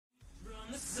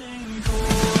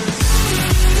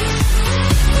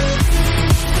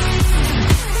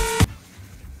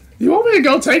to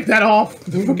go take that off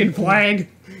the fucking flag.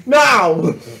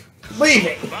 No! Leave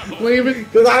it! Leave it.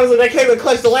 Because I was like, I came in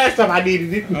clutch the last time I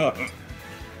needed it.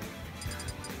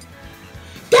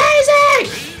 Daisy!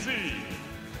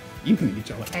 You can get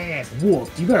your ass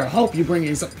whooped. You better hope you bring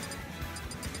in some.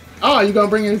 Oh, you gonna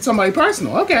bring in somebody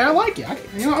personal? Okay, I like it.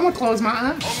 I'm gonna close my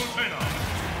eyes.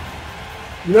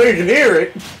 You know you can hear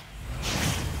it.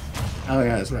 Oh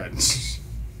yeah, that's right. 3,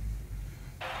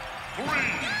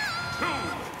 2,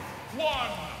 1,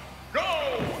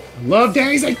 go! Love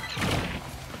Daisy.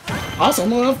 Also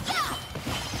love.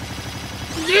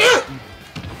 Yeah.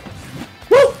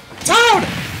 Woo! Toad!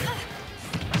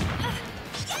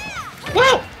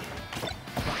 Whoa!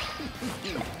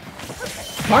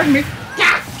 Pardon me.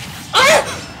 Yeah. Ah!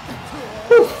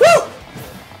 Woo, woo.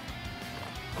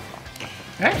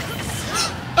 Hey.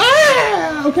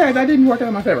 Ah! Okay, that didn't work out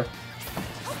in my favor.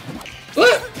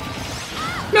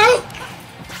 No!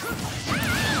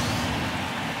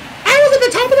 I was at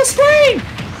the top of the screen!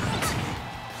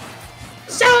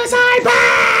 Suicide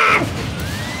bomb!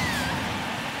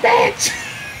 Bitch!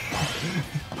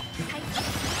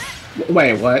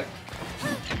 Wait, what?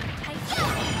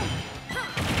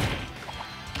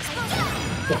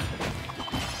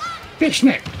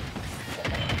 Fishnet!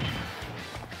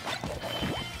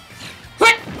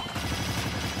 What?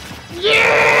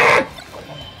 Yeah!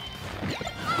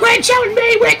 Quit showing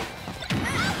me with...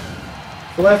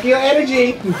 Left your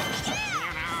energy.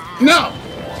 No!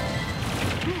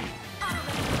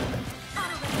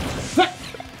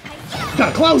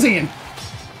 Gotta close in!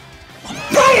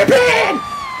 Fire pin!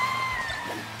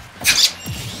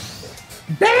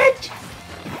 Bitch!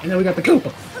 And then we got the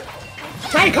Koopa.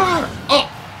 Take her! Oh!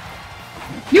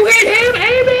 You hit him,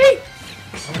 Amy!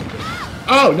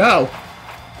 Oh, no!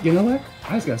 You know what?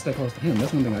 I just gotta stay close to him.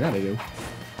 That's one thing I gotta do.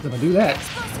 If I do that...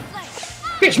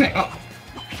 Fishnet! Oh!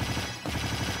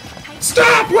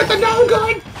 Stop with the no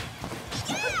gun!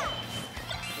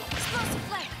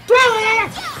 Throw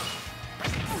it!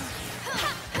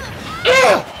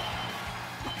 Ugh!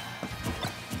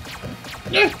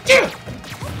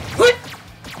 What?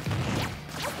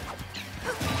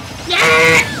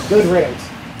 Yeah! Good riddance.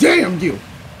 Damn you!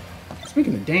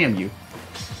 Speaking of damn you.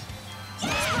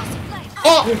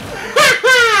 Oh!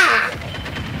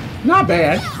 Not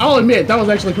bad. I'll admit, that was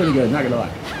actually pretty good, not gonna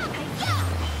lie.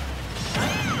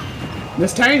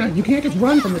 Miss Tana, you can't just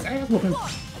run from this ass whooping.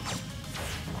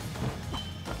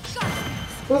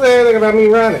 Who's there thinking about me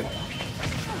running?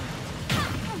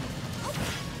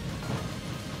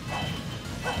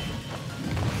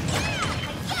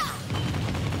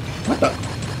 What the?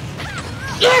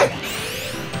 Yeah!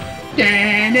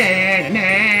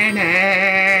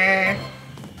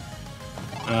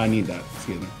 I need that.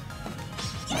 Excuse me.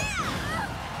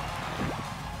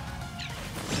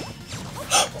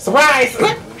 Surprise!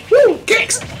 Woo!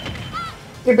 Kicks!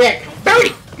 Get back!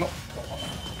 Booty!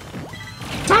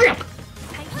 Tie up!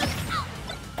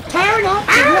 Tie up!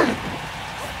 Ah!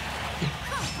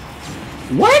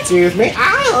 What? Excuse me.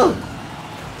 Ow!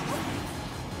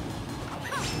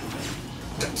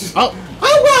 Oh!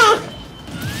 Oh,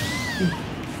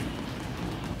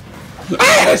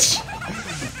 Ash!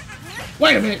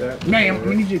 Wait a minute, ma'am.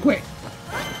 We need you to quit.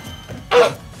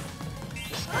 No!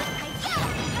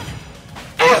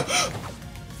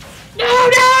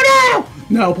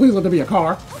 No, please let there be a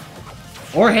car.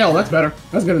 Or hell, that's better.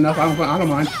 That's good enough. I don't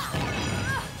mind.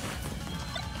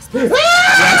 Yeah, I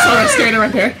saw that skater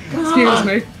right there. Excuse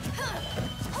me.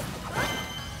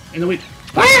 And then we...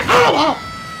 Oh!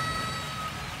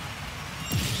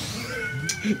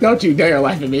 Don't you dare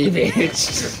laugh at me,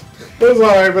 bitch. It was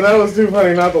alright, but that was too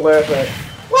funny not to laugh at.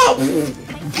 Whoa!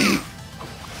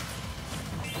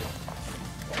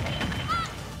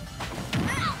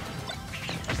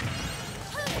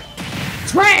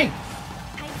 Spray!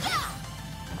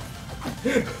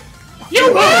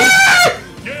 You move!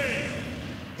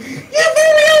 You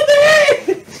threw me out there!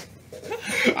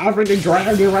 I freaking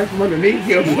dragged you right from underneath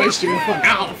you and pushed you the fuck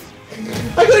out.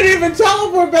 I couldn't even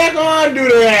teleport back on due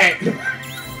to that.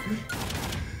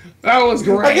 That was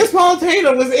great. I guess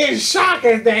Palutena was in shock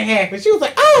as that happened. She was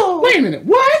like, oh! Wait a minute,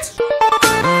 what?